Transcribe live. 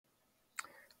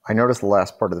I noticed the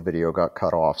last part of the video got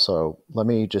cut off, so let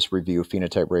me just review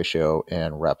phenotype ratio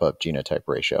and wrap up genotype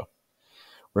ratio.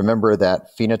 Remember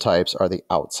that phenotypes are the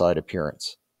outside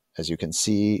appearance. As you can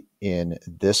see in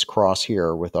this cross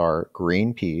here with our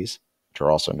green peas, which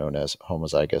are also known as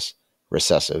homozygous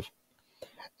recessive,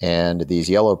 and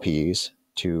these yellow peas,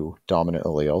 two dominant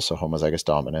alleles, so homozygous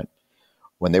dominant,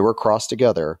 when they were crossed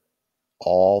together,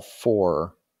 all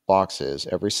four boxes,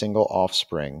 every single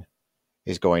offspring,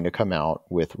 is going to come out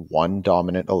with one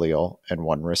dominant allele and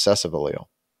one recessive allele.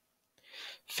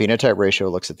 Phenotype ratio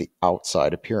looks at the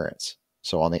outside appearance.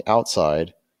 So on the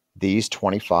outside, these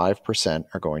 25%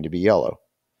 are going to be yellow.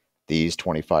 These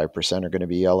 25% are going to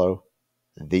be yellow.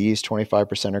 These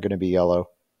 25% are going to be yellow.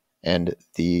 And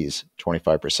these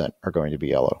 25% are going to be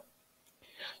yellow.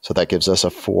 So that gives us a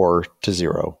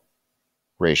 4:0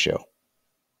 ratio.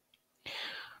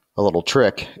 A little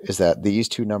trick is that these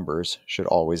two numbers should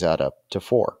always add up to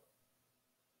 4.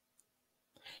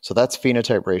 So that's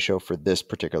phenotype ratio for this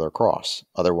particular cross.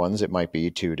 Other ones, it might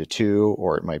be 2:2,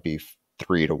 or it might be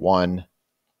 3:1.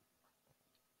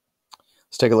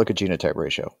 Let's take a look at genotype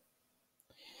ratio.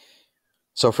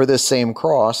 So for this same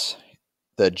cross,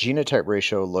 the genotype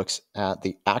ratio looks at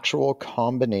the actual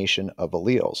combination of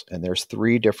alleles. And there's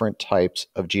 3 different types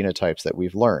of genotypes that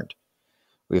we've learned.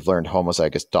 We've learned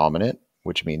homozygous dominant,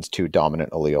 which means 2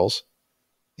 dominant alleles.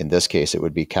 In this case, it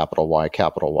would be capital Y,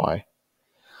 capital Y.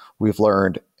 We've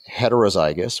learned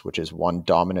heterozygous, which is 1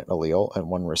 dominant allele and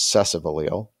 1 recessive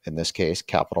allele. In this case,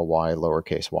 capital Y,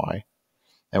 lowercase y.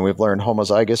 And we've learned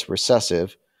homozygous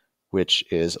recessive, which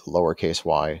is lowercase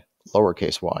y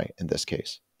in this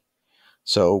case.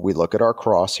 So we look at our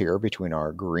cross here between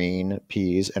our green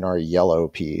peas and our yellow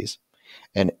peas.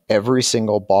 And every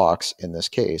single box in this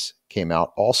case came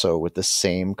out also with the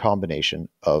same combination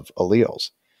of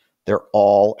alleles. They're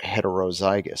all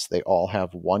heterozygous. They all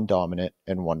have 1 dominant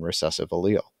and 1 recessive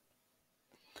allele.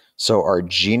 So our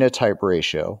genotype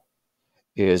ratio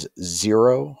is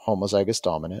 0 homozygous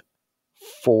dominant,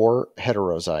 4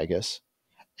 heterozygous,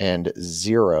 and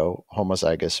 0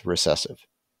 homozygous recessive.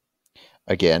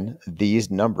 Again,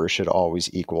 these numbers should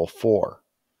always equal 4.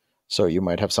 So you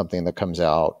might have something that comes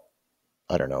out,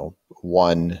 I don't know,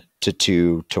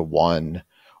 1:2:1,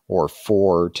 or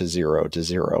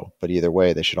 4:0:0. But either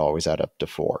way, they should always add up to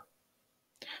 4.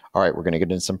 All right, we're going to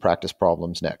get into some practice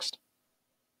problems next.